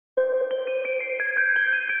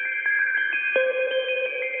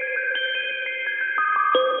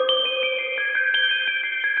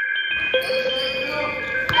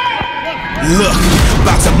Look,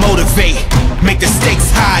 about to motivate, make the stakes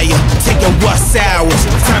higher. Take your what's hours,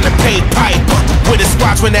 time to pay Piper. With a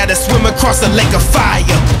squadron that'll swim across a lake of fire,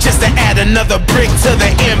 just to add another brick to the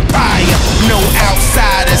empire. No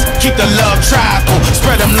outsiders, keep the love tribal,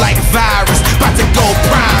 spread them like virus. About to go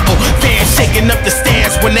primal, fans shaking up the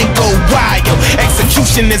stands when they go wild.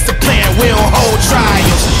 Execution is the plan, we don't hold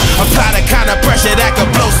trials. Apply the kind of pressure that could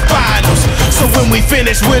blow spinals. So when we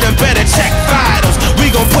finish with them, better check vitals. We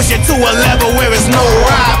gon' push it to a level where it's no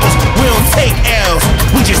rivals. We don't take L's,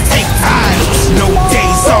 we just take titles. No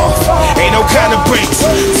days off, ain't no kind of breaks.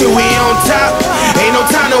 Till we on top, ain't no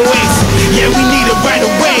time to waste. Yeah, we need it right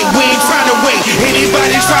away, we ain't trying to wait.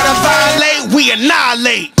 Anybody try to violate, we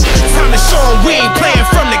annihilate. Time to show 'em we ain't playing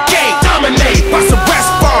from the gate. Dominate, box a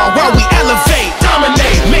rest ball while we elevate.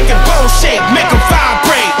 Dominate, make it bone shake, make them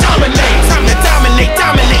vibrate. Dominate, time to dominate,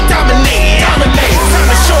 dominate, dominate. Dominate, time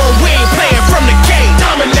to show 'em we ain't playing from the gate.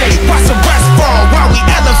 Dominate, box a rest ball while we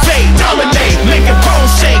elevate. Dominate, make it bone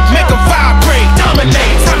shake, make them vibrate.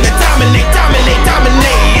 Dominate, time to dominate, dominate,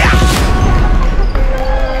 dominate.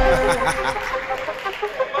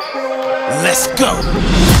 Let's go.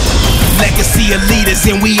 Legacy of leaders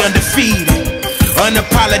and we undefeated.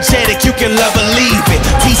 Unapologetic, you can love or leave it.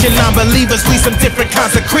 Teaching non-believers we some different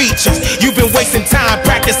kinds of creatures. You've been wasting time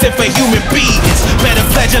practicing for human beings. Better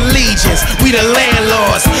pledge allegiance, we the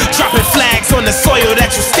landlords. Dropping flags on the soil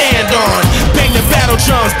that you stand on. Bang the battle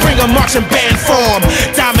drums, bring a marching band form.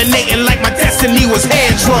 Dominating like my destiny was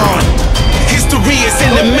hand-drawn. History is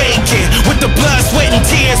in the making. With the blood, sweat, and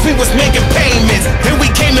tears, we was making payments. And we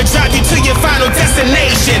came to drive you to your final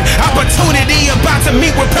destination. Opportunity about to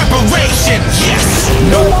meet with preparation. Yes,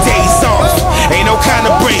 no days off, ain't no kind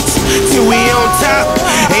of breaks. Till we on top,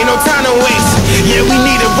 ain't no time to waste. Yeah, we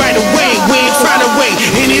need it right away, we ain't trying to wait.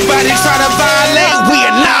 Anybody try to violate, we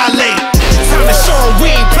annihilate. Time to show 'em we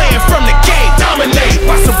ain't playing from the gate. Dominate,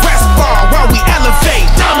 box a rest ball while we elevate.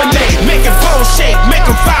 Dominate, make it bone shake, make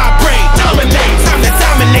them vibrate. Dominate, time to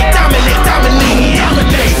dominate, dominate, dominate.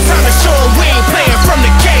 Dominate, time to show 'em we ain't playing from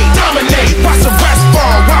the gate. Dominate, box a rest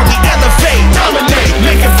ball while we elevate. Dominate,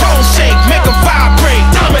 make it bone shake, make them vibrate.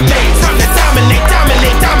 Dominate, time to dominate,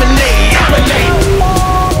 dominate, dominate. Dominate,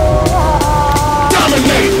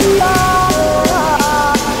 dominate,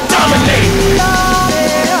 dominate.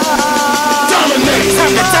 Dominate,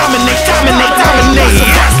 time to dominate, dominate, dominate. Box a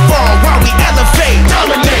rest ball while we elevate.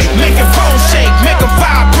 Dominate, make it bone shake, make them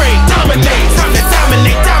vibrate. Dominate, time to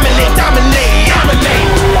dominate, dominate, dominate. Dominate,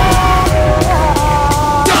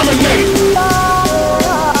 dominate,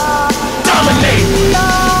 dominate,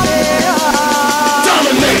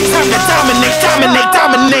 dominate. Time to dominate, dominate,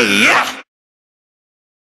 dominate.